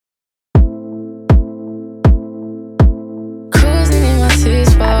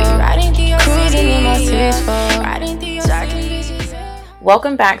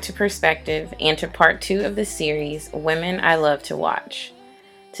Welcome back to Perspective and to part 2 of the series, Women I Love to Watch.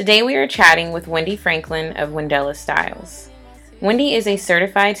 Today we are chatting with Wendy Franklin of Wendella Styles. Wendy is a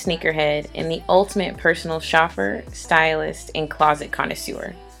certified sneakerhead and the ultimate personal shopper, stylist, and closet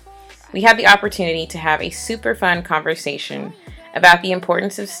connoisseur. We had the opportunity to have a super fun conversation about the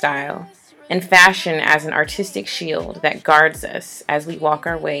importance of style and fashion as an artistic shield that guards us as we walk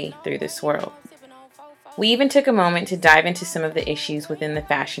our way through this world. We even took a moment to dive into some of the issues within the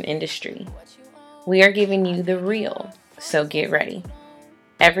fashion industry. We are giving you the real, so get ready.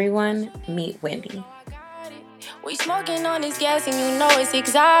 Everyone, meet Wendy. We smoking on this gas and you know it's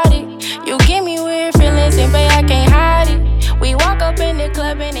exotic. You give me weird feelings and babe, I can't hide it. We walk up in the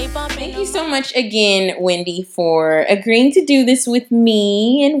club and they bumping. Thank you so much again, Wendy, for agreeing to do this with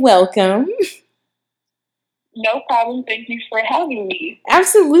me, and welcome. No problem. Thank you for having me.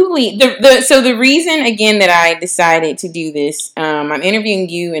 Absolutely. So the reason, again, that I decided to do this, I'm interviewing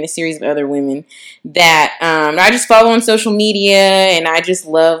you and a series of other women that I just follow on social media, and I just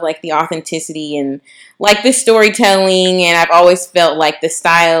love like the authenticity and like the storytelling, and I've always felt like the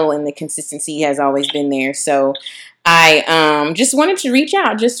style and the consistency has always been there. So I just wanted to reach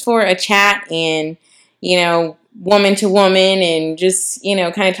out just for a chat and, woman to woman, and just,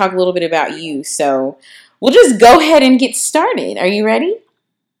 kind of talk a little bit about you. So we'll just go ahead and get started. Are you ready?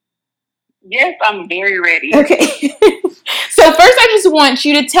 Yes, I'm very ready. Okay. So first, I just want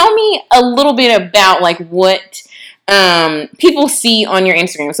you to tell me a little bit about like what people see on your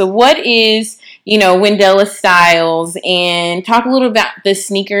Instagram. So what is, Wendella Styles, and talk a little about the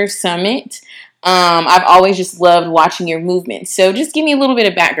Sneaker Summit. I've always just loved watching your movements. So just give me a little bit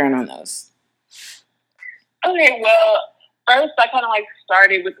of background on those. Okay, well, first, I kind of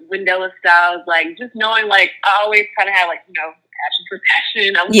started with Wendella Styles, just knowing I always kind of had passion for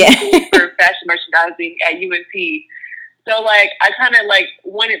fashion. I was in school for fashion merchandising at UNT. So I kind of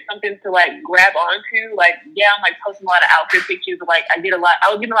wanted something to grab onto. I'm posting a lot of outfit pictures. I was getting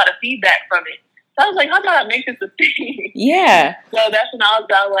a lot of feedback from it. So I was how about I make this a thing? Yeah. So that's when I was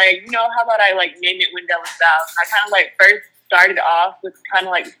about how about I name it Wendella Styles? And I kind of first started off with kind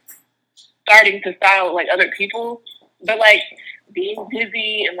of starting to style other people. But being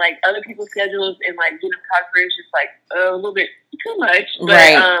busy and other people's schedules and getting photographers is just a little bit too much. But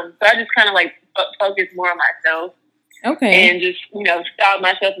right. So I just kind of focus more on myself. Okay. And just style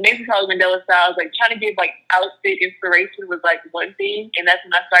myself. Maybe call it Wendella Styles. Trying to give outfit inspiration was one thing, and that's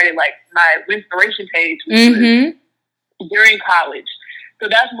when I started my inspiration page, which was during college. So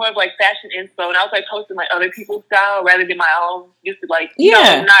that's more of fashion inspo, and I was posting other people's style rather than my own, just to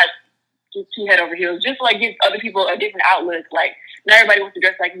not just too head over heels, just to give other people a different outlook. Not everybody wants to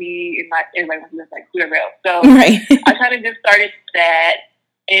dress like me, and not everybody wants to dress like whoever else. So I kind of just started that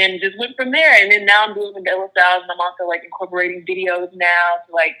and just went from there. And then now I'm doing Wendella Styles, and I'm also incorporating videos now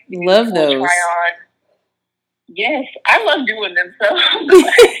to love those. Try on. Yes, I love doing them. So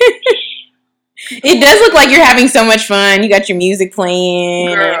it does look like you're having so much fun. You got your music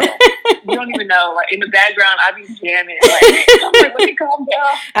playing. Girl, you don't even know. In the background, I be jamming. I'm let me calm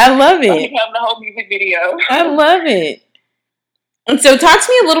down. I love it. I'm having a whole music video. I love it. And so talk to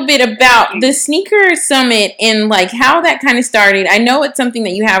me a little bit about the Sneaker Summit and how that kind of started. I know it's something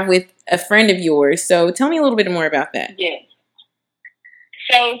that you have with a friend of yours. So tell me a little bit more about that. Yes.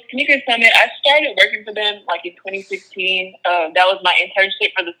 So Sneaker Summit, I started working for them in 2016. That was my internship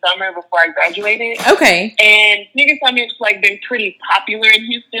for the summer before I graduated. Okay. And Sneaker Summit's been pretty popular in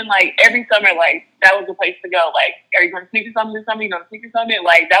Houston. Every summer, that was the place to go. Are you going to Sneaker Summit this summer? You going to Sneaker Summit?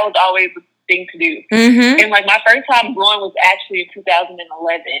 That was always the thing to do. And my first time going was actually in 2011.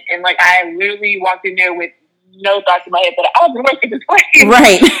 And I literally walked in there with no thoughts in my head that I'll be working this place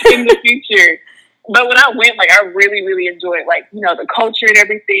right in the future. But when I went, I really, really enjoyed, the culture and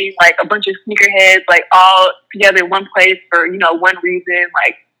everything, a bunch of sneakerheads, all together in one place for, one reason,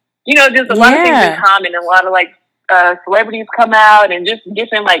 just a lot of things in common, and a lot of, celebrities come out, and just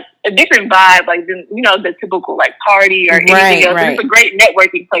different, a different vibe, than, the typical, party or anything else. Right. It's a great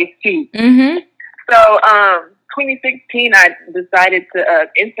networking place, too. So, 2016, I decided to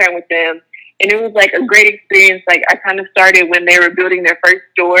intern with them. And it was a great experience. I kind of started when they were building their first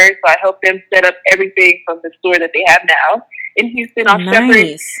store. So I helped them set up everything from the store that they have now in Houston off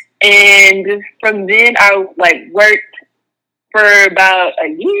Shepherd. And just from then I worked for about a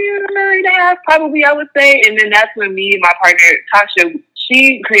year and a half, probably I would say. And then that's when me and my partner, Tasha,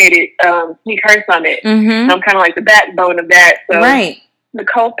 she created Sneaker Summit. So I'm kind of the backbone of that. So the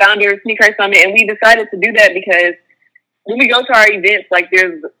co-founder of Sneaker Summit. And we decided to do that because when we go to our events, like,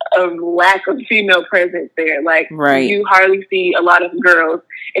 there's a lack of female presence there. Like, you hardly see a lot of girls.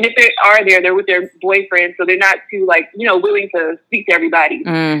 And if they are there, they're with their boyfriends, so they're not too, like, willing to speak to everybody.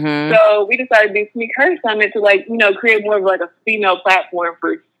 Mm-hmm. So we decided to do Sneak Her Summit to, like, create more of, like, a female platform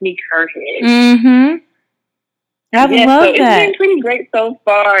for Sneak Her Head. Mm-hmm. I love that. It's been pretty great so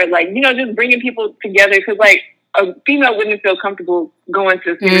far. Like, just bringing people together, because, like, a female wouldn't feel comfortable going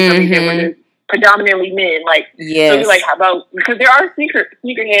to a sneaker event when there's predominantly men. Like, so we're like, how about, because there are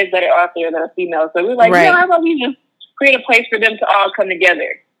sneakerheads that are out there that are female. So we're like, how about we just create a place for them to all come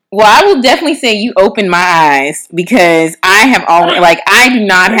together? Well, I will definitely say you opened my eyes, because I have always, like,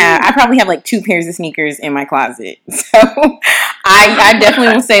 I probably have like 2 pairs of sneakers in my closet. So I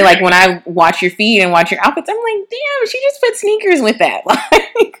definitely will say, like, when I watch your feed and watch your outfits, I'm like, damn, she just put sneakers with that.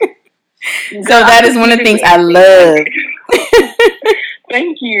 Like, so that is one of the things I love.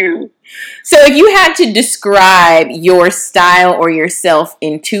 Thank you. So if you had to describe your style or yourself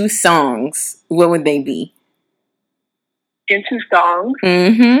in 2 songs, what would they be? In 2 songs?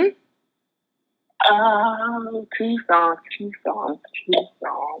 Mm-hmm. 2 songs.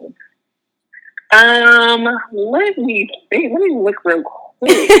 Let me think. Let me look real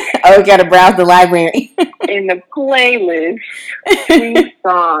quick. Oh, gotta browse the library. In the playlist, 2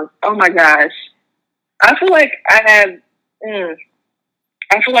 songs. Oh my gosh. I feel like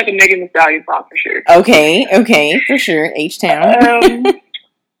I feel like a Megan Thee Stallion song for sure. Okay, for sure. H-Town.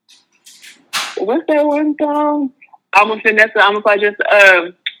 What's that one song? I'm a Vanessa.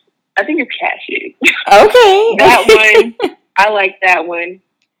 I think it's Cashy. Okay. That one. I like that one.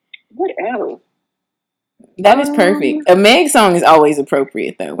 What else? That is perfect. A Meg song is always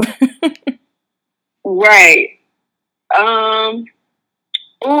appropriate, though. Right.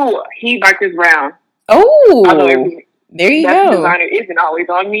 He by Chris Brown. Oh. There you go. Designer isn't always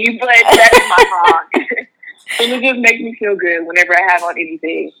on me, but that is my song. And it just makes me feel good whenever I have on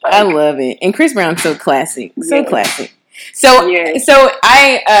anything. Like, I love it. And Chris Brown's so classic. So classic. So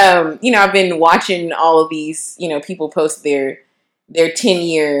I, I've been watching all of these, people post their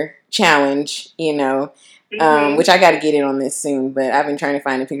 10-year challenge, which I got to get in on this soon, but I've been trying to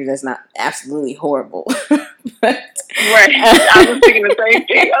find a picture that's not absolutely horrible. Right. I was thinking the same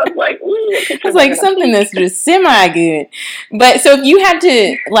thing. I was like, it's like something that's just semi-good. But so if you had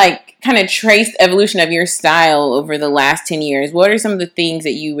to, like, kind of trace the evolution of your style over the last 10 years, what are some of the things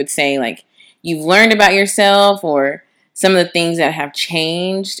that you would say, like, you've learned about yourself, or some of the things that have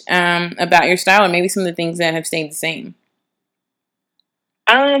changed about your style, or maybe some of the things that have stayed the same?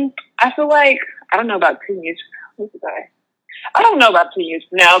 I feel like, I don't know about 10 years. I don't know about 10 years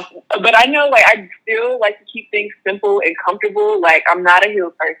from now, but I know, like, I still like to keep things simple and comfortable. Like, I'm not a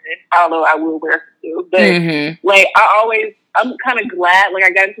heel person, although I will wear some heels. But, like, I'm kind of glad, like,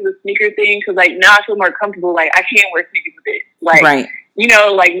 I got into the sneaker thing, because, like, now I feel more comfortable. Like, I can wear sneakers a bit. Like,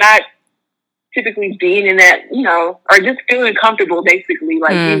 like, not typically being in that, or just feeling comfortable, basically.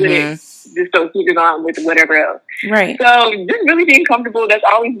 Like, using just those sneakers on with whatever else. Right. So, just really being comfortable, that's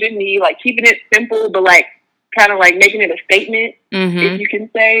always been me. Like, keeping it simple, but, like, kind of like making it a statement, if you can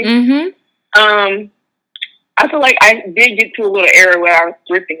say. I feel like I did get to a little era where I was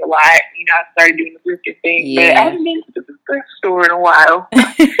thrifting a lot. I started doing the thrifting thing, but I haven't been to the thrift store in a while.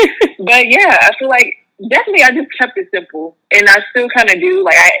 But yeah, I feel like definitely I just kept it simple, and I still kind of do.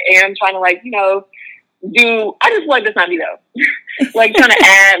 Like, I am trying to, like, I just feel like that's not me though. Like, trying to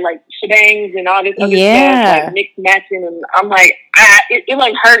add like shebangs and all this other stuff, like mix matching, and I'm like, it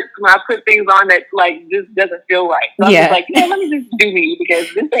like hurts when I put things on that like just doesn't feel right. So I'm just like, let me just do me,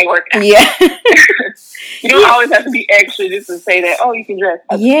 because this ain't working. Yeah. You don't always have to be extra just to say that, you can dress.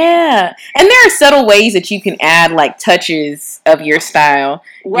 Yeah. And there are subtle ways that you can add like touches of your style.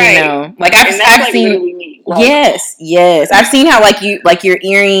 Right. Like I've seen really like, yes. I've seen how like your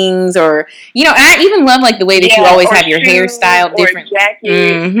earrings, or and I even love like the way that you always have your hairstyle different.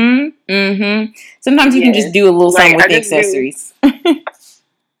 Sometimes you can just do a little something with the accessories.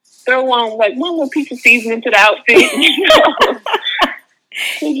 Throw one little piece of seasoning to the outfit.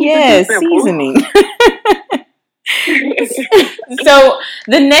 Yes, seasoning. So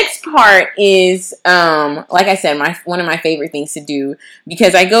the next part is, like I said, one of my favorite things to do,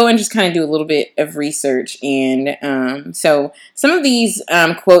 because I go and just kind of do a little bit of research, and so some of these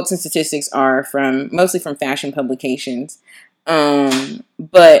quotes and statistics are mostly from fashion publications,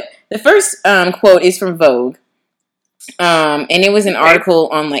 but the first quote is from Vogue, and it was an article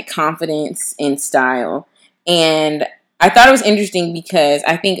on like confidence and style, and I thought it was interesting because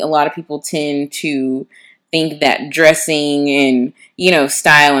I think a lot of people tend to think that dressing and,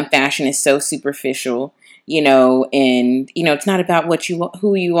 style and fashion is so superficial. and, it's not about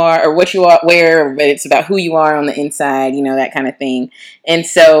who you are or what you wear, but it's about who you are on the inside, that kind of thing. And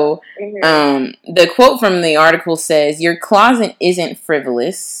so, the quote from the article says, "Your closet isn't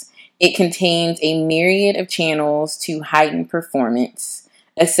frivolous. It contains a myriad of channels to heighten performance,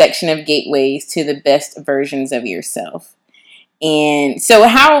 a section of gateways to the best versions of yourself." And so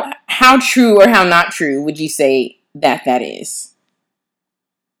how true or how not true would you say that is?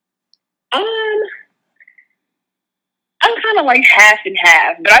 I'm kind of like half and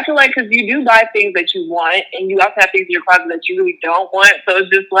half, but I feel like because you do buy things that you want, and you also have things in your closet that you really don't want, so it's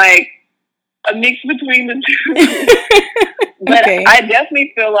just like a mix between the two. But okay. I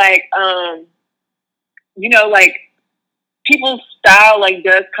definitely feel like, like people's style like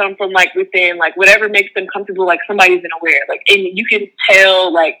does come from like within, like whatever makes them comfortable. Like somebody's gonna wear, like, and you can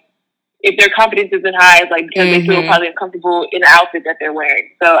tell like if their confidence isn't high, like because they feel probably uncomfortable in the outfit that they're wearing.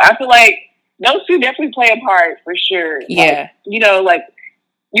 So I feel like those two definitely play a part for sure. Yeah. Like, like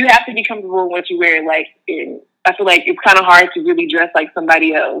you have to be comfortable in what you wear. Like, I feel like it's kind of hard to really dress like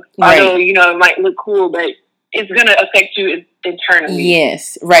somebody else. Right. Although, it might look cool, but it's going to affect you internally.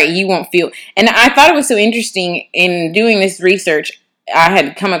 Yes, right. You won't feel. And I thought it was so interesting in doing this research. I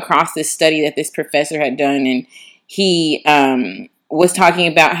had come across this study that this professor had done, and he was talking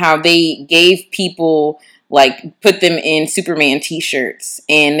about how they gave people, like, put them in Superman t-shirts,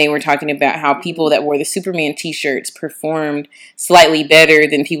 and they were talking about how people that wore the Superman t-shirts performed slightly better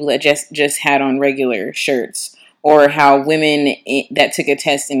than people that just had on regular shirts, or how women that took a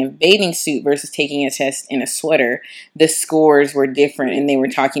test in a bathing suit versus taking a test in a sweater, the scores were different, and they were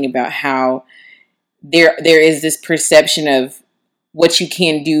talking about how there is this perception of what you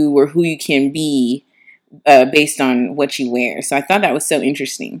can do or who you can be based on what you wear. So I thought that was so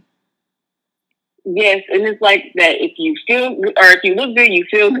interesting. Yes, and it's like that if you feel good, or if you look good, you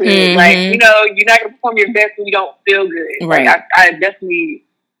feel good. Like, you're not going to perform your best when you don't feel good. Right. Like, I definitely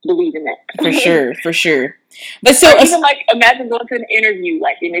believe in that. For sure. But so even like imagine going to an interview,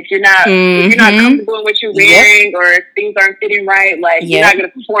 like, and if you're not comfortable in what you're wearing, or if things aren't fitting right, like you're not going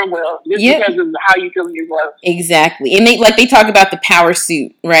to perform well just because of how you feel in your clothes. Exactly. And they talk about the power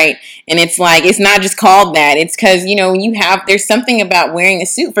suit, right? And it's like, it's not just called that. It's because, there's something about wearing a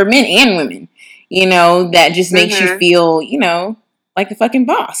suit for men and women, that just makes you feel, like a fucking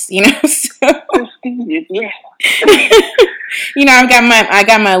boss, so. Yeah. I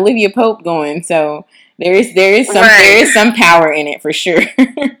got my Olivia Pope going, so there is some power in it for sure.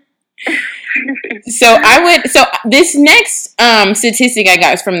 So this next statistic I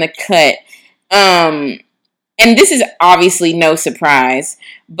got is from The Cut, and this is obviously no surprise,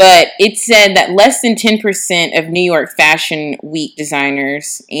 but it said that less than 10% of New York Fashion Week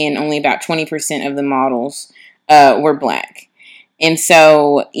designers and only about 20% of the models were Black. And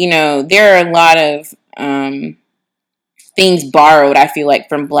so, there are a lot of things borrowed, I feel like,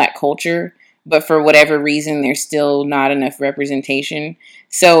 from Black culture, but for whatever reason, there's still not enough representation.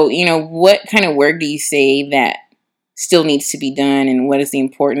 So, what kind of work do you say that still needs to be done, and what is the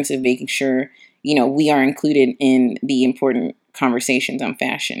importance of making sure, we are included in the important conversations on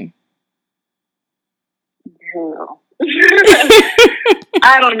fashion?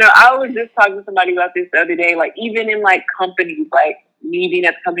 I don't know. I was just talking to somebody about this the other day. Like, even in like companies, like me being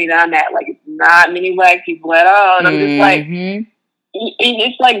at the company that I'm at, like it's not many Black people at all. And I'm just like,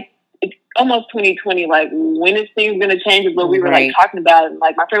 it's like it's almost 2020. Like, when is things gonna change? Is what we were like talking about. And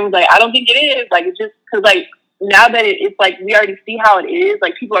like my friend was like, I don't think it is. Like, it's just because like now that it's like we already see how it is.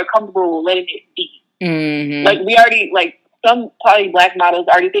 Like, people are comfortable letting it be. Like, we already like. Some probably Black models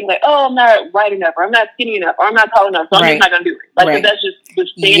already think like, oh, I'm not wide enough, or I'm not skinny enough, or I'm not tall enough, so I'm just not going to do it. Like, that's just the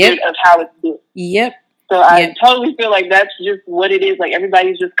standard of how it's done. Yep. So I totally feel like that's just what it is. Like,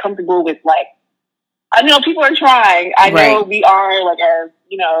 everybody's just comfortable with, like, I know people are trying. I know we are, like, as,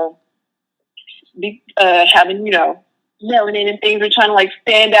 having, melanin and things, we're trying to, like,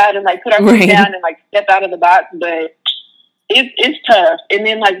 stand out and, like, put our feet down and, like, step out of the box, but it's tough. And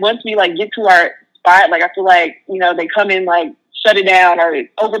then, like, once we, like, get to our spot, like, I feel like, they come in, like, shut it down or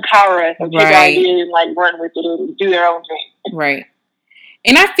overpower us and take our idea and, like, run with it and do their own thing. Right.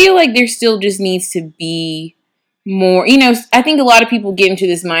 And I feel like there still just needs to be more, I think a lot of people get into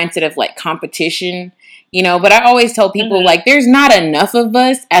this mindset of, like, competition, but I always tell people, like, there's not enough of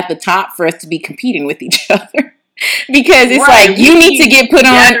us at the top for us to be competing with each other. Because it's like, you need to get put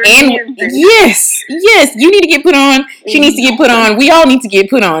on, and yes, you need to get put on, she needs to get put on, we all need to get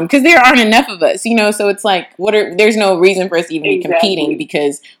put on, because there aren't enough of us, so it's like, there's no reason for us to even be competing,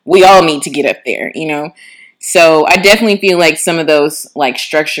 because we all need to get up there, so I definitely feel like some of those, like,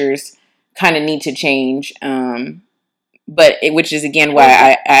 structures kind of need to change, which is again why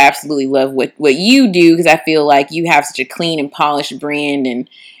I absolutely love what you do, because I feel like you have such a clean and polished brand, and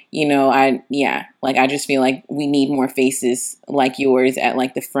I just feel like we need more faces like yours at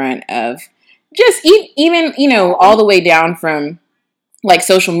like the front of just even all the way down from like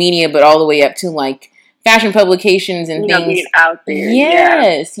social media, but all the way up to like fashion publications and things. Being out there.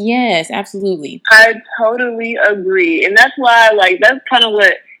 Yes, absolutely. I totally agree, and that's why like that's kind of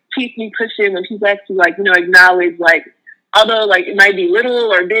what keeps me pushing when people actually like acknowledge like, although like it might be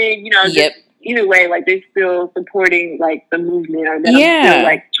little or big, just either way, like they're still supporting like the movement, or that I'm still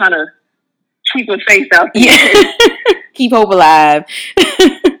like trying to keep a face out there. Keep hope alive.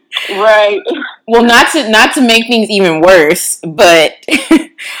 Right. Well, not to make things even worse, but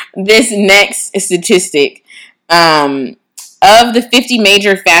this next statistic, of the 50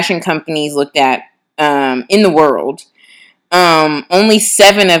 major fashion companies looked at in the world, only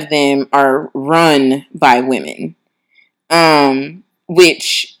 7 of them are run by women.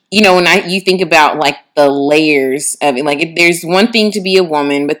 Which, when you think about like the layers of it, like there's one thing to be a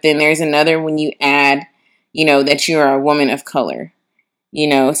woman, but then there's another when you add, that you are a woman of color.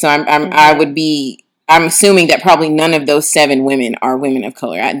 So I'm assuming that probably none of those 7 women are women of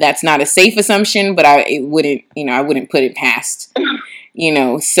color. That's not a safe assumption, but I wouldn't put it past,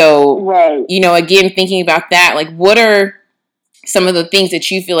 so, right. Again, thinking about that, like what are some of the things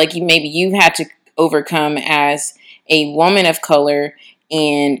that you feel like you've had to overcome as a woman of color,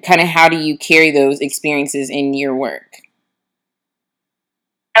 and kind of how do you carry those experiences in your work?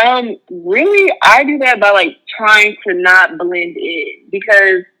 Really, I do that by like trying to not blend in,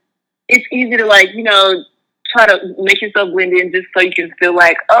 because it's easy to like, try to make yourself blend in just so you can feel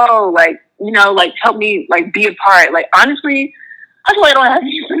like, oh, like, like help me like be a part. Like, honestly, I feel like I don't have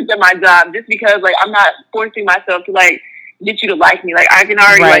to do at my job just because like I'm not forcing myself to like get you to like me. Like I can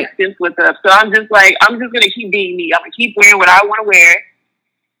already like sense what's up. So I'm just going to keep being me. I'm going to keep wearing what I want to wear.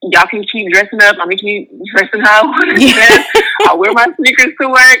 Y'all can keep dressing up. I'm going to keep dressing how I want to dress. I'll wear my sneakers to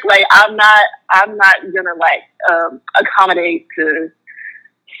work. Like I'm not going to like accommodate to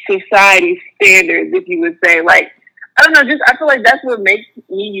society's standards, if you would say. Like, I don't know, I feel like that's what makes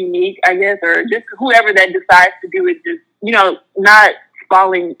me unique, I guess, or just whoever that decides to do it, just, not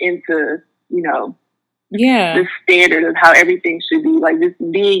falling into, the standard of how everything should be, like just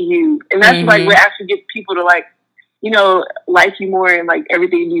being you. And that's like what actually gets people to like, like you more, and like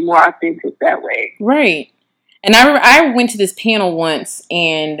everything be more authentic that way. Right. And I went to this panel once,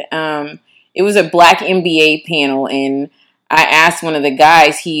 and it was a Black MBA panel, and I asked one of the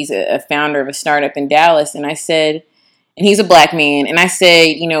guys, he's a founder of a startup in Dallas, and I said, and he's a Black man, and I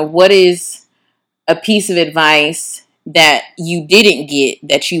said, what is a piece of advice that you didn't get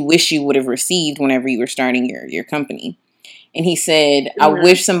that you wish you would have received whenever you were starting your company? And he said, I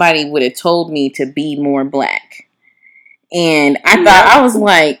wish somebody would have told me to be more Black. And I thought, I was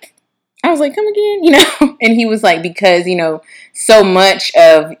like, come again, and he was like, because, so much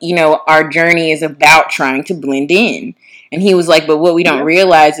of, our journey is about trying to blend in. And he was like, but what we don't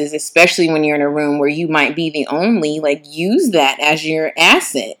realize is, especially when you're in a room where you might be the only, like, use that as your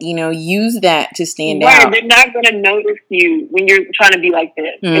asset, use that to stand out. They're not going to notice you when you're trying to be like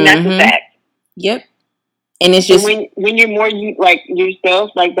this. And that's a fact. Yep. And it's just, when you're more like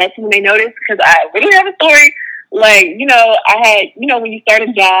yourself, like that's when they notice. Because I really have a story. Like, I had, when you start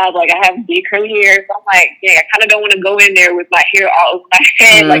a job, like I have big curly hair. So I'm like, I kind of don't want to go in there with my hair all over my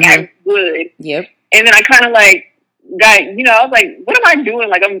head like I would. Yep. And then I kind of like, I was like, what am I doing?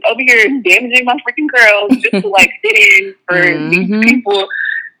 Like, I'm over here damaging my freaking curls just to, like, fit in for these people.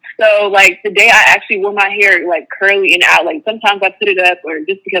 So, like, today I actually wore my hair, like, curly and out. Like, sometimes I put it up, or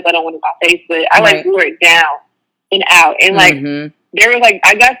just because I don't want it in my face, but I, like, wore it down and out. And, like, there were, like,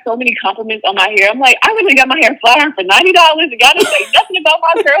 I got so many compliments on my hair. I'm like, I really got my hair flat ironed for $90, and y'all didn't say nothing about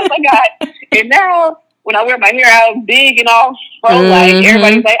my curls I got. And now, when I wear my hair out big and all like,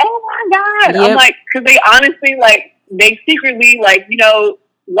 everybody's like, oh, my God. Yep. I'm like, because they honestly, like, they secretly, like,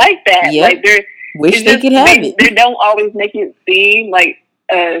 like that. Yep. Like, wish they could have it. They don't always make it seem like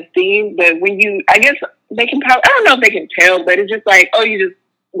a theme, but when I guess they can probably, I don't know if they can tell, but it's just like, oh, you just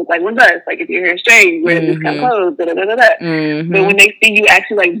look like one does. Like, if your hair is straight, you wear this kind of clothes, But when they see you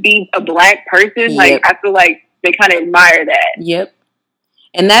actually, like, be a Black person, like, I feel like they kind of admire that. Yep.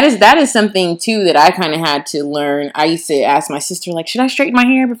 And that is something, too, that I kind of had to learn. I used to ask my sister, like, should I straighten my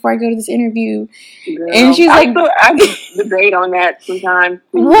hair before I go to this interview? Girl, and she's like... I debate on that sometimes.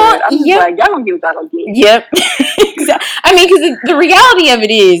 Well, I'm just like, y'all don't get what I don't get. Yep. I mean, because the reality of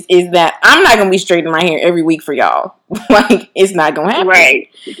it is that I'm not going to be straightening my hair every week for y'all. Like, it's not going to happen. Right.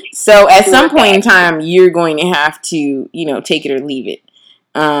 So, at some point in time, you're going to have to, take it or leave it.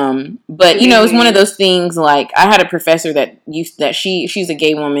 But it's one of those things. Like, I had a professor she's a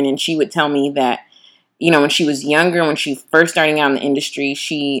gay woman, and she would tell me that, when she was younger, when she first starting out in the industry,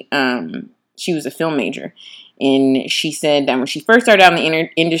 she was a film major. And she said that when she first started out in the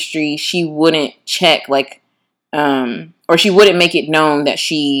industry, she wouldn't check, or she wouldn't make it known that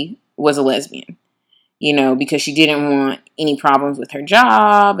she was a lesbian, because she didn't want any problems with her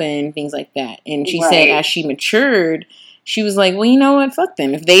job and things like that. And she said as she matured, she was like, well, you know what? Fuck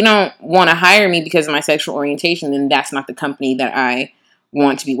them. If they don't want to hire me because of my sexual orientation, then that's not the company that I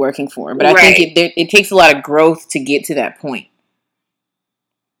want to be working for. But I think it takes a lot of growth to get to that point.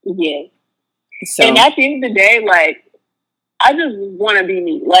 Yeah. So, and at the end of the day, I just want to be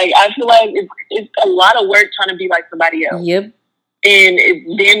me. I feel like it's a lot of work trying to be like somebody else. Yep. And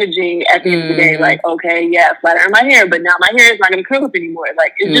it's damaging at the end of the day. Okay, yeah, flat iron my hair, but now my hair is not going to curl up anymore.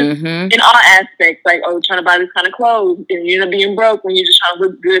 It's just in all aspects. Trying to buy this kind of clothes, and you end up being broke when you're just trying to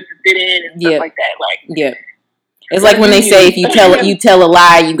look good to fit in and stuff like that. Yep. It's like when they say if you tell a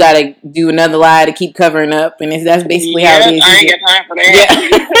lie, you got to do another lie to keep covering up, and that's basically how it is. I ain't got time for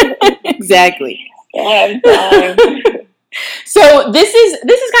that. Yeah. Exactly. Time. So this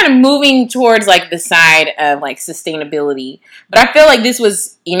is kind of moving towards the side of sustainability, but I feel like this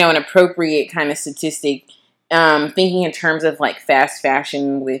was an appropriate kind of statistic, thinking in terms of fast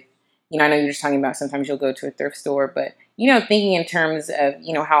fashion with I know you're just talking about sometimes you'll go to a thrift store, but thinking in terms of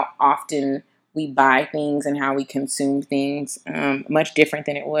how often we buy things and how we consume things, much different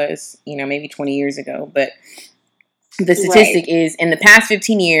than it was maybe 20 years ago. But the statistic is, in the past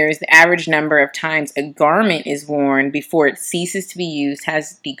 15 years, the average number of times a garment is worn before it ceases to be used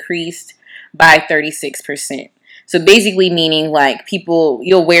has decreased by 36%. So basically meaning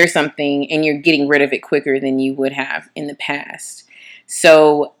you'll wear something and you're getting rid of it quicker than you would have in the past.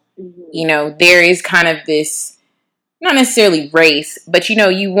 So, there is kind of this, not necessarily race, but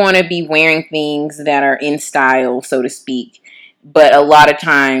you want to be wearing things that are in style, so to speak. But a lot of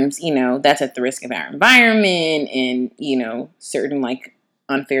times, that's at the risk of our environment and, certain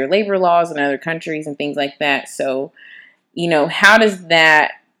unfair labor laws in other countries and things like that. So, how does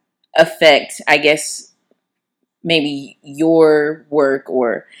that affect, I guess, maybe your work,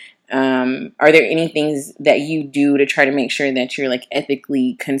 or are there any things that you do to try to make sure that you're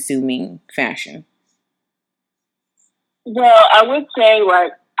ethically consuming fashion? Well, I would say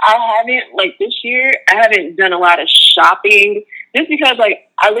I haven't this year. I haven't done a lot of shopping just because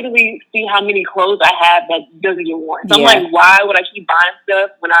I literally see how many clothes I have that doesn't get worn. So I'm why would I keep buying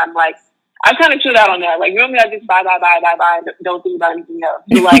stuff when I'm I've kind of chilled out on that. Normally I just buy, and don't think about anything else.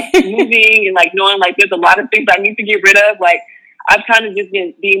 So moving and knowing there's a lot of things I need to get rid of. I've kind of just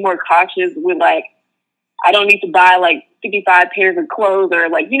been being more cautious with I don't need to buy 55 pairs of clothes or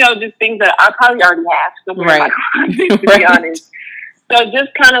just things that I probably already have somewhere in my closet, to be honest. So just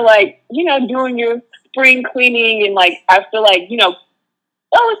kind of doing your spring cleaning and I feel I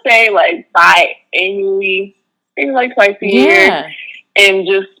would say buy annually, maybe twice a year, and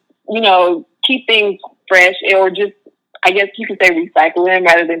just keep things fresh, or just I guess you could say recycle them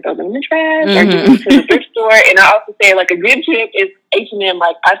rather than throw them in the trash or give them to the thrift store. And I also say a good tip is H&M.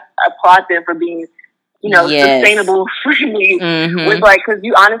 I applaud them for being sustainable, friendly with because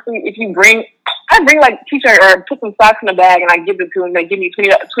you honestly, if you I bring t-shirt or put some socks in a bag and I give them to them, they give me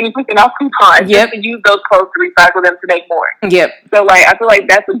 20% off coupons just to use those clothes to recycle them to make more. Yep. So I feel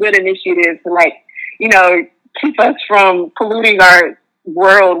that's a good initiative to keep us from polluting our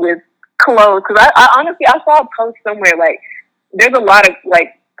world with clothes. Because I honestly, I saw a post somewhere there's a lot of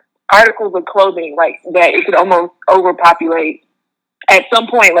articles of clothing that it could almost overpopulate. At some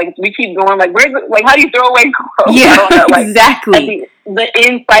point, we keep going, where's it, how do you throw away clothes? Yeah, I don't know, exactly. The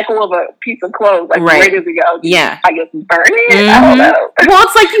end cycle of a piece of clothes, where does it go? I guess burn it? I don't know. Well,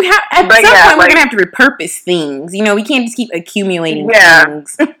 it's you have, at some point, we're going to have to repurpose things. We can't just keep accumulating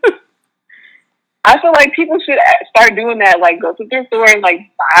things. I feel people should start doing that, go to the thrift store and, buy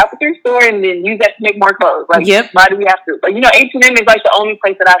out the thrift store and then use that to make more clothes. Why do we have to? H&M is, the only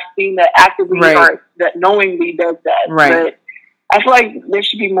place that I've seen that actively or that knowingly does that. Right. But I feel there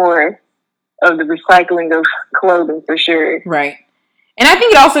should be more of the recycling of clothing for sure. Right. And I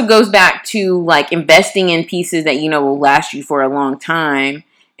think it also goes back to investing in pieces that will last you for a long time,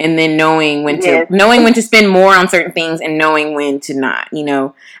 and then knowing when to spend more on certain things and knowing when to not.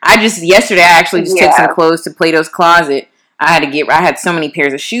 Yesterday I actually just took some clothes to Plato's Closet. I had so many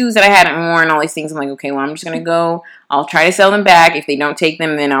pairs of shoes that I hadn't worn, all these things. I'm okay, well, I'm just going to go. I'll try to sell them back. If they don't take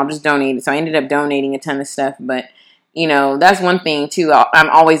them, then I'll just donate it. So I ended up donating a ton of stuff, but that's one thing too. I'm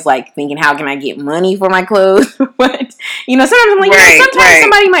always thinking, how can I get money for my clothes? But sometimes I'm sometimes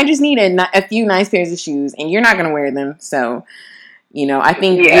somebody might just need a few nice pairs of shoes, and you're not going to wear them. So, You know, I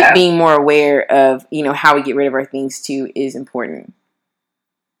think being more aware of, you know, how we get rid of our things too is important.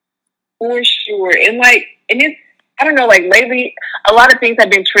 For sure. And it's, I don't know, like lately, a lot of things have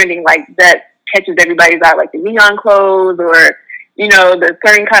been trending, like that catches everybody's eye, like the neon clothes or, you know, the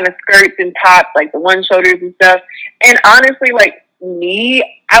certain kind of skirts and tops, like the one shoulders and stuff. And honestly, like me,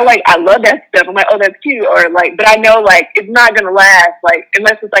 I love that stuff. I'm like, oh, that's cute. Or like, but I know like it's not going to last, like,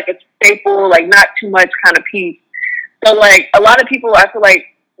 unless it's like a staple, like not too much kind of piece. So, like, a lot of people, I feel like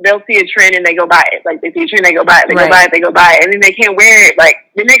they'll see a trend and they go buy it. Like, they see a trend, they go buy it. They go buy it, they go buy it. And then they can't wear it, like,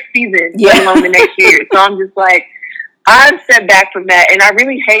 the next season, let alone the next year. So, I'm just like, I've stepped back from that. And I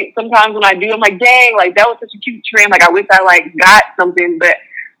really hate sometimes when I do, I'm like, dang, like, that was such a cute trend. Like, I wish I, like, got something. But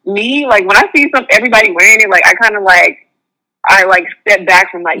me, like, when I see everybody wearing it, like, I kind of, like, step back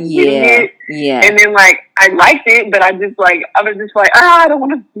from, like, getting it. Yeah. And then, like, I liked it, but I was just like, I don't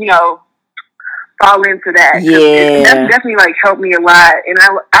want to, you know, fall into that. Yeah. That's definitely, like, helped me a lot. And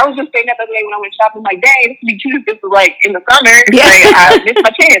I was just saying that the other day when I went shopping, like, dang, this would be cute if this was, like, in the summer. Yeah. Like, I missed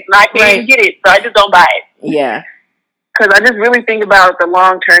my chance, and I can't even get it, so I just don't buy it. Yeah. Because I just really think about the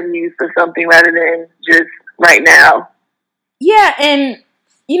long-term use of something rather than just right now. Yeah, and,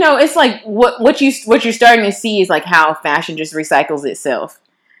 you know, it's like what you're starting to see is, like, how fashion just recycles itself.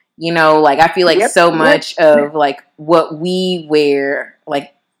 You know, like, I feel like so much of, like, what we wear,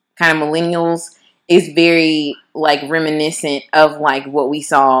 like, kind of millennials, is very, like, reminiscent of, like, what we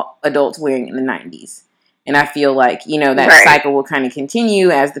saw adults wearing in the 90s. And I feel like, you know, that cycle will kind of continue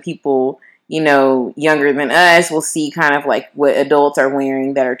as the people, you know, younger than us will see kind of, like, what adults are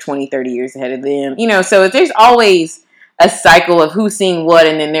wearing that are 20, 30 years ahead of them. You know, so there's always a cycle of who's seeing what,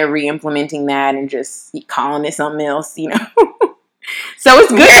 and then they're re-implementing that and just calling it something else, you know. So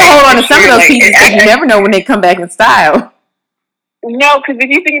it's good to hold on to some of those pieces because you never know when they come back in style. No, because if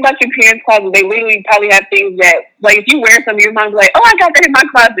you think about your parents' closet, they literally probably have things that, like, if you wear something, your mom's like, oh, I got that in my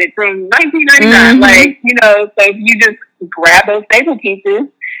closet from 1999. Mm-hmm. Like, you know, so if you just grab those staple pieces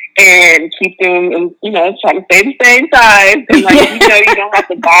and keep them, in, you know, try to stay the same size, and, like, you know, you don't have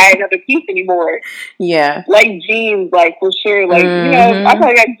to buy another piece anymore. Yeah. Like jeans, like, for sure. Like, you know, I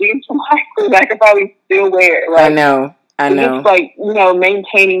probably got jeans from high school that I could probably still wear. Like, I know. Just, like, you know,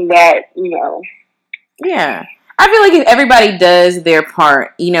 maintaining that, you know. Yeah. I feel like if everybody does their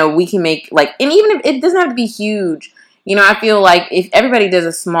part, you know, we can make, like, and even if it doesn't have to be huge, you know, I feel like if everybody does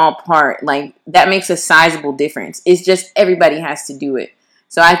a small part, like, that makes a sizable difference. It's just everybody has to do it.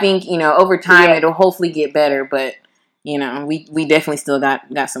 So I think, you know, over time it'll hopefully get better, but, you know, we definitely still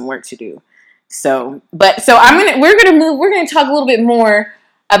got some work to do. So we're gonna talk a little bit more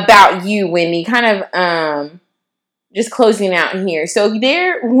about you, Wendy, kind of just closing out here. So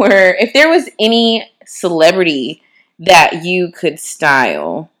if there was any celebrity that you could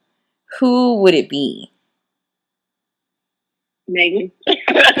style, who would it be? Megan.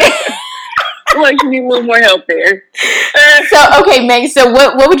 Like, you need a little more help there. So, okay, Megan, so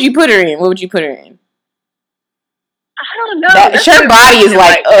what would you put her in? What would you put her in? I don't know. Her body is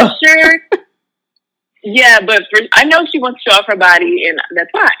like, ugh. Sure. Yeah, but I know she wants to show off her body, and that's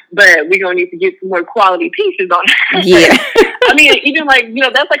fine. But we're going to need to get some more quality pieces on her. Yeah. I mean, even, like, you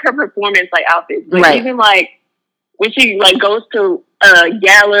know, that's, like, her performance, like, outfits. Like, even, like, when she, like, goes to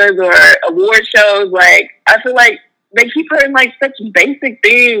galas or award shows, like, I feel like they keep her in, like, such basic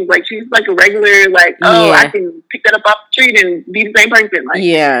things. Like, she's, like, a regular, like, I can pick that up off the street and be the same person. Like,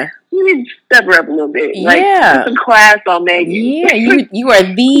 you need to step her up a little bit. Like, put some class on Megan. Yeah, you are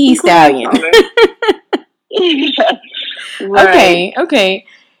the stallion. Right. Okay.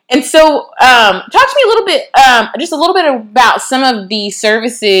 And so, talk to me a little bit, just a little bit about some of the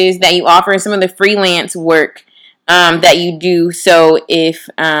services that you offer and some of the freelance work that you do. So, if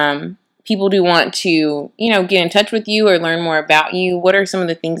people do want to, you know, get in touch with you or learn more about you, what are some of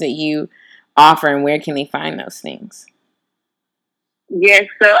the things that you offer, and where can they find those things? Yes,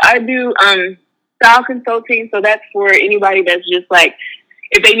 so I do style consulting. So that's for anybody that's just like,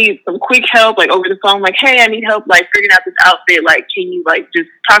 if they need some quick help, like over the phone, like, hey, I need help, like, figuring out this outfit, like, can you, like, just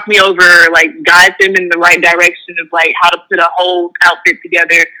talk me over, like, guide them in the right direction of, like, how to put a whole outfit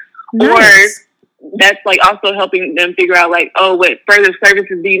together. Nice. Or that's, like, also helping them figure out, like, oh, what further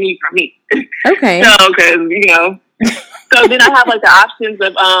services do you need from me? Okay. So, because, you know, so then I have, like, the options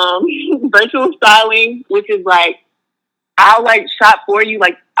of virtual styling, which is, like, I'll, like, shop for you.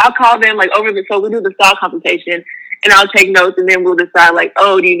 Like, I'll call them, like, so we'll do the style consultation, and I'll take notes, and then we'll decide, like,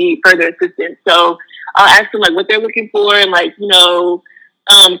 oh, do you need further assistance? So I'll ask them, like, what they're looking for, and, like, you know,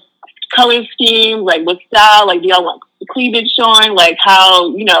 color schemes, like, what style, like, do y'all want the cleavage showing? Like,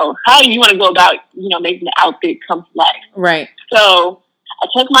 how do you want to go about, you know, making the outfit come to life? Right. So I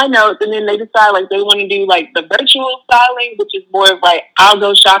take my notes, and then they decide like they want to do like the virtual styling, which is more of like I'll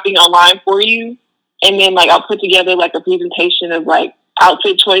go shopping online for you, and then like I'll put together like a presentation of like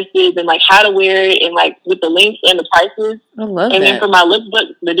outfit choices and like how to wear it, and like with the links and the prices. I love and that. Then for my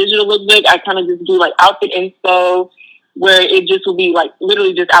lookbook, the digital lookbook, I kind of just do like outfit inspo, where it just will be like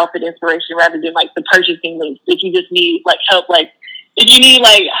literally just outfit inspiration rather than like the purchasing links. If you just need like help, like if you need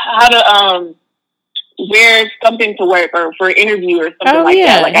like how to wear something to work or for an interview or something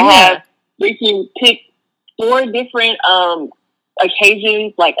that. Like I have, we can pick 4 different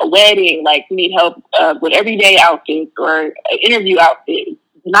occasions, like a wedding, like you need help with everyday outfits or an interview outfit,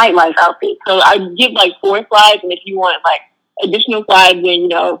 nightlife outfit. So I give like 4 slides, and if you want like additional slides, then you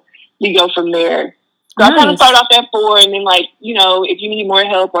know we go from there. So I kind of start off at 4, and then like you know if you need more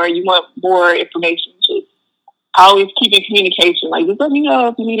help or you want more information, just I always keep in communication. Like just let me know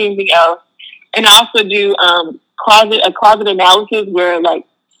if you need anything else. And I also do closet analysis where like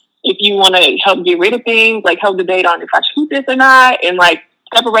if you want to help get rid of things, like help debate on if I should keep this or not, and like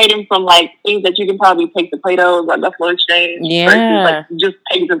separate them from like things that you can probably take to Play-Doh or Buffalo Exchange versus like just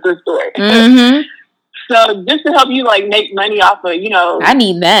take them to the store. Mm-hmm. So just to help you like make money off of, you know, I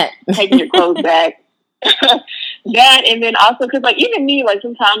need that. Taking your clothes back. That, and then also because like even me, like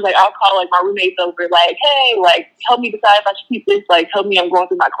sometimes like I'll call like my roommates over, like, hey, like help me decide if I should keep this, like help me, I'm going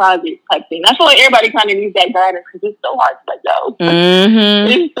through my closet type thing. I feel like everybody kind of needs that guidance because it's so hard to let go.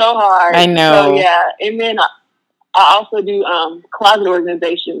 Mm-hmm. It's so hard. I know. So yeah, and then I also do closet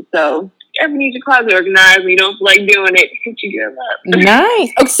organization. So if you ever need your closet organized and you don't feel like doing it, hit your girl up.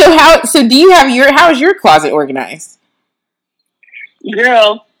 Nice. Okay, so do you have how is your closet organized?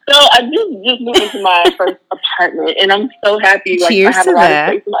 Girl, so I just moved into my first apartment, and I'm so happy. Like Cheers I have a lot of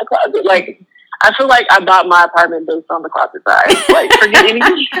space in my closet. Like I feel like I bought my apartment based on the closet size. Like forget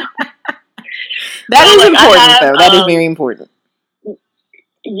anything. That is important, though. That is very important.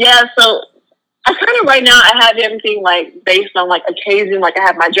 Yeah. So I kind of right now I have everything like based on like occasion. Like I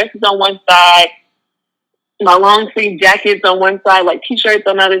have my dresses on one side, my long sleeve jackets on one side, like t-shirts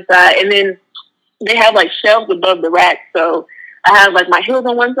on the other side, and then they have like shelves above the rack. So I have like my heels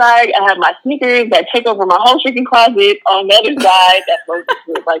on one side. I have my sneakers that take over my whole freaking closet on the other side. That goes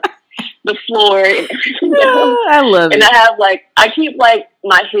to like the floor and everything else. I love it. And I have like I keep like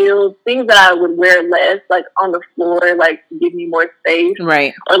my heels, things that I would wear less, like on the floor, like to give me more space.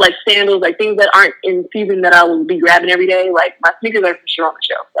 Right. Or like sandals, like things that aren't in season that I will be grabbing every day. Like my sneakers are for sure on the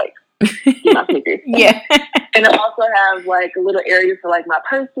shelf. Like my sneakers. Yeah. And I also have like a little area for like my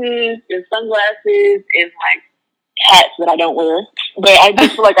purses and sunglasses and like hats that I don't wear, but I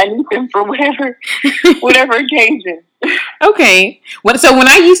just feel like I need them for whatever occasion. Okay. So when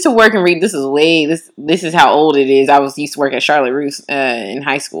I used to work and read, this is how old it is. I used to work at Charlotte Russe in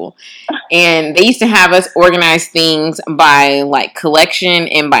high school, and they used to have us organize things by like collection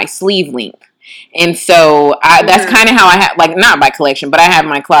and by sleeve length. And so that's kind of how I have, like, not by collection, but I have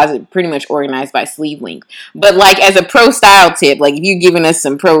my closet pretty much organized by sleeve length. But like as a pro style tip, like if you're giving us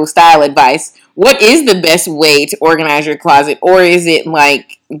some pro style advice, what is the best way to organize your closet? Or is it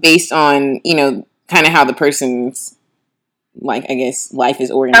like based on, you know, kind of how the person's, like, I guess life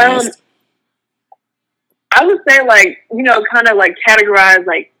is organized? I would say like, you know, kind of like categorize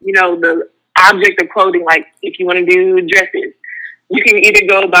like, you know, the object of clothing. Like if you want to do dresses, you can either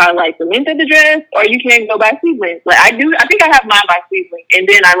go by like the length of the dress, or you can go by sleeve length. Like I think I have mine by sleeve length, and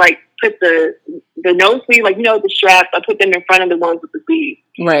then I like put the no sleeve, like, you know, the straps, I put them in front of the ones with the sleeve.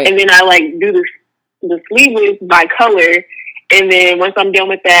 Right. And then I like do the sleeveless by color, and then once I'm done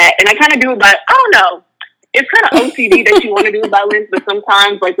with that, and I kind of do it by, I don't know, it's kind of OCD that you want to do it by length, but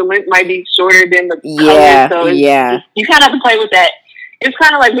sometimes like the length might be shorter than the color, so you kind of have to play with that. It's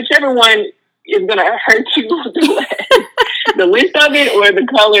kind of like whichever one is going to hurt you the length of it or the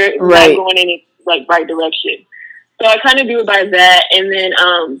color is not going in its like right direction. So I kind of do it by that, and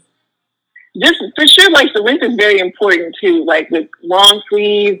then just for sure, like the length is very important too. Like with long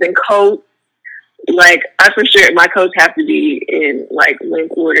sleeves and coats, like I for sure my coats have to be in like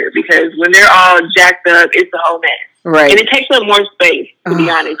length order, because when they're all jacked up, it's a whole mess. Right, and it takes up more space, to be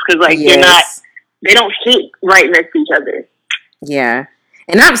honest, because like they don't fit right next to each other. Yeah.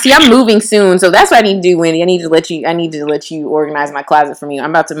 And I'm moving soon, so that's what I need to do, Wendy. I need to let you organize my closet for me.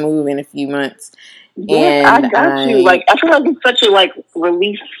 I'm about to move in a few months. Yes, I got you. Like I feel like it's such a like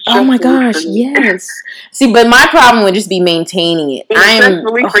relief. Oh my gosh, yes. See, but my problem would just be maintaining it. It's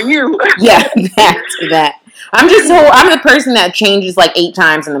relief for you. Yeah, that. I'm the person that changes like 8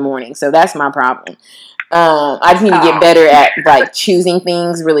 times in the morning, so that's my problem. I just need to get better at like choosing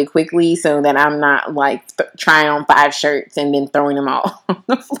things really quickly, so that I'm not like trying on 5 shirts and then throwing them all on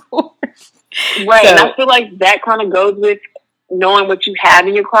the floor. Right, and I feel like that kind of goes with knowing what you have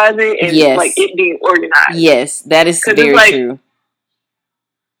in your closet and like it being organized. Yes, that is very true.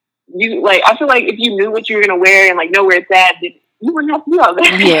 You like, I feel like if you knew what you were gonna wear and like know where it's at, then you wouldn't have to do all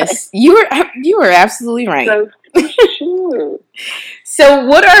that. Yes, you were absolutely right. So, sure. So,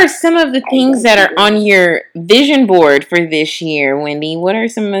 what are some of the things that are on your vision board for this year, Wendy? What are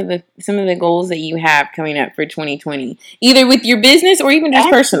some of the goals that you have coming up for 2020, either with your business or even just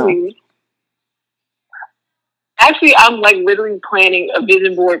personal? Actually, I'm like literally planning a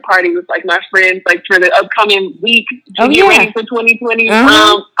vision board party with like my friends, like for the upcoming week to get ready for 2020.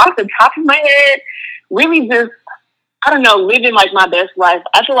 Off the top of my head, really just, I don't know, living like my best life.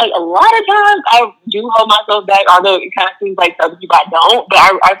 I feel like a lot of times I do hold myself back, although it kind of seems like other people I don't. But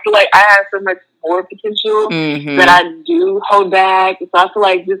I feel like I have so much more potential that I do hold back. So I feel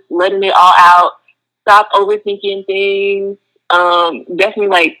like just letting it all out, stop overthinking things. Definitely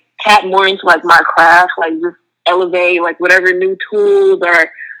like tap more into like my craft, like just elevate like whatever new tools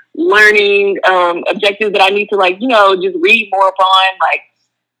or learning objectives that I need to like, you know, just read more upon, like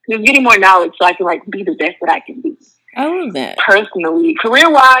just getting more knowledge so I can like be the best that I can be. I love that. Personally,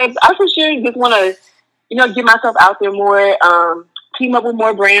 career-wise, I for sure just want to, you know, get myself out there more, team up with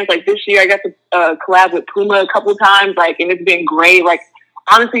more brands. Like this year, I got to collab with Puma a couple times, like, and it's been great. Like,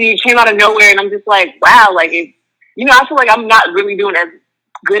 honestly, it came out of nowhere, and I'm just like, wow, like, it, you know, I feel like I'm not really doing as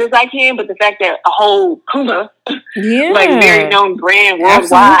good as I can, but the fact that a whole Puma, like, very known brand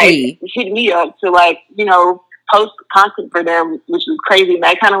worldwide, hit me up to, like, you know, post content for them, which is crazy. And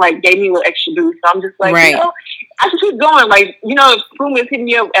that kind of like gave me a little extra boost. So I'm just like, you know, I should keep going. Like, you know, if Puma is hitting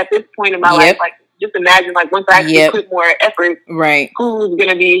me up at this point in my life, like, just imagine, like, once I actually put more effort, who's going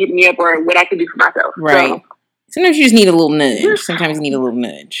to be hitting me up or what I can do for myself. So, sometimes you just need a little nudge. Sometimes you need a little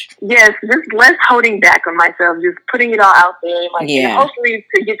nudge. Yes, just less holding back on myself, just putting it all out there. Like, and hopefully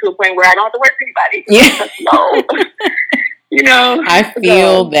to get to a point where I don't have to work for anybody. So, you know, I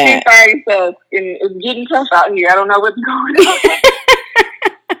feel that. Sorry, so it's getting tough out here. I don't know what's going on.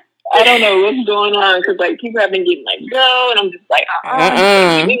 I don't know what's going on because like people have been getting like go, and I'm just like,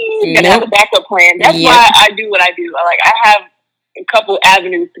 gotta have a backup plan. That's why I do what I do. I have a couple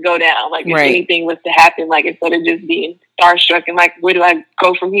avenues to go down. Like if anything was to happen, like instead of just being starstruck and like, where do I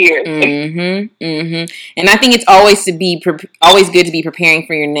go from here? And I think it's always always good to be preparing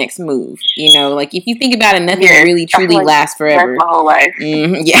for your next move. You know, like if you think about it, nothing really truly lasts forever. That's my whole life.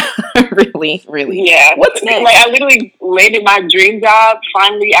 really. Yeah. What's next? Like I literally landed my dream job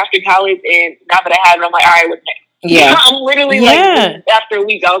finally after college, and now that I have it, I'm like, all right, what's next? Yeah. I'm literally like after a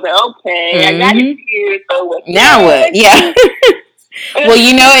week, I was like, okay, I got it here. So what's now what? Yeah. Well,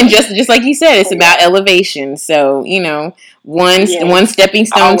 you know, and just like you said, it's about elevation. So, you know, one stepping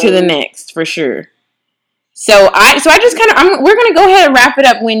stone to the next, for sure. So I just we're going to go ahead and wrap it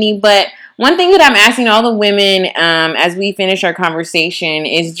up, Wendy. But one thing that I'm asking all the women as we finish our conversation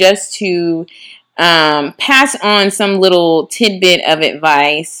is just to pass on some little tidbit of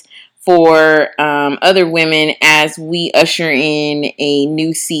advice for other women as we usher in a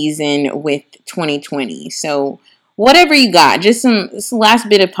new season with 2020. So whatever you got, just some last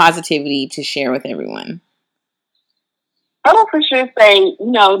bit of positivity to share with everyone. I will for sure say, you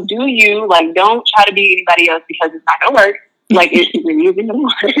know, do you, like, don't try to be anybody else because it's not going to work. Like, it really isn't going to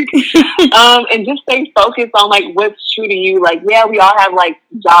work. And just stay focused on, like, what's true to you. Like, yeah, we all have, like,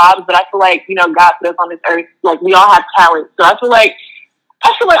 jobs, but I feel like, you know, God put us on this earth. Like, we all have talent. So I feel like,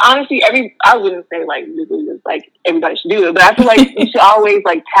 honestly, I wouldn't say, like, this is just, like, everybody should do it, but I feel like you should always,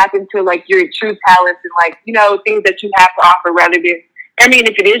 like, tap into, like, your true talents and, like, you know, things that you have to offer rather than, I mean,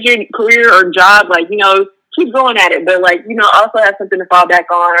 if it is your career or job, like, you know, keep going at it, but, like, you know, also have something to fall back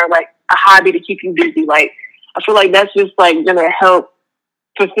on or, like, a hobby to keep you busy. Like, I feel like that's just, like, going to help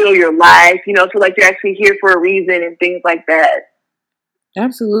fulfill your life, you know, feel like you're actually here for a reason and things like that.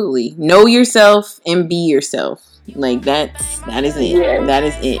 Absolutely. Know yourself and be yourself. Like that is it. Yes. That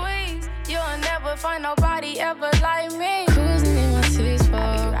is it. You'll never find nobody ever like me.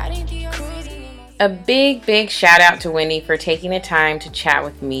 A big shout out to Wendy for taking the time to chat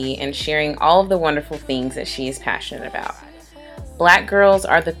with me and sharing all of the wonderful things that she is passionate about. Black girls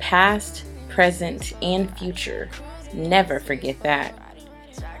are the past, present, and future. Never forget that.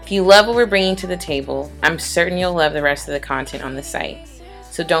 If you love what we're bringing to the table, I'm certain you'll love the rest of the content on the site.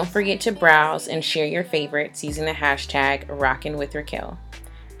 So don't forget to browse and share your favorites using the hashtag #RockinWithRaquel.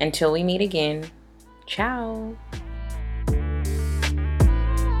 Until we meet again, ciao.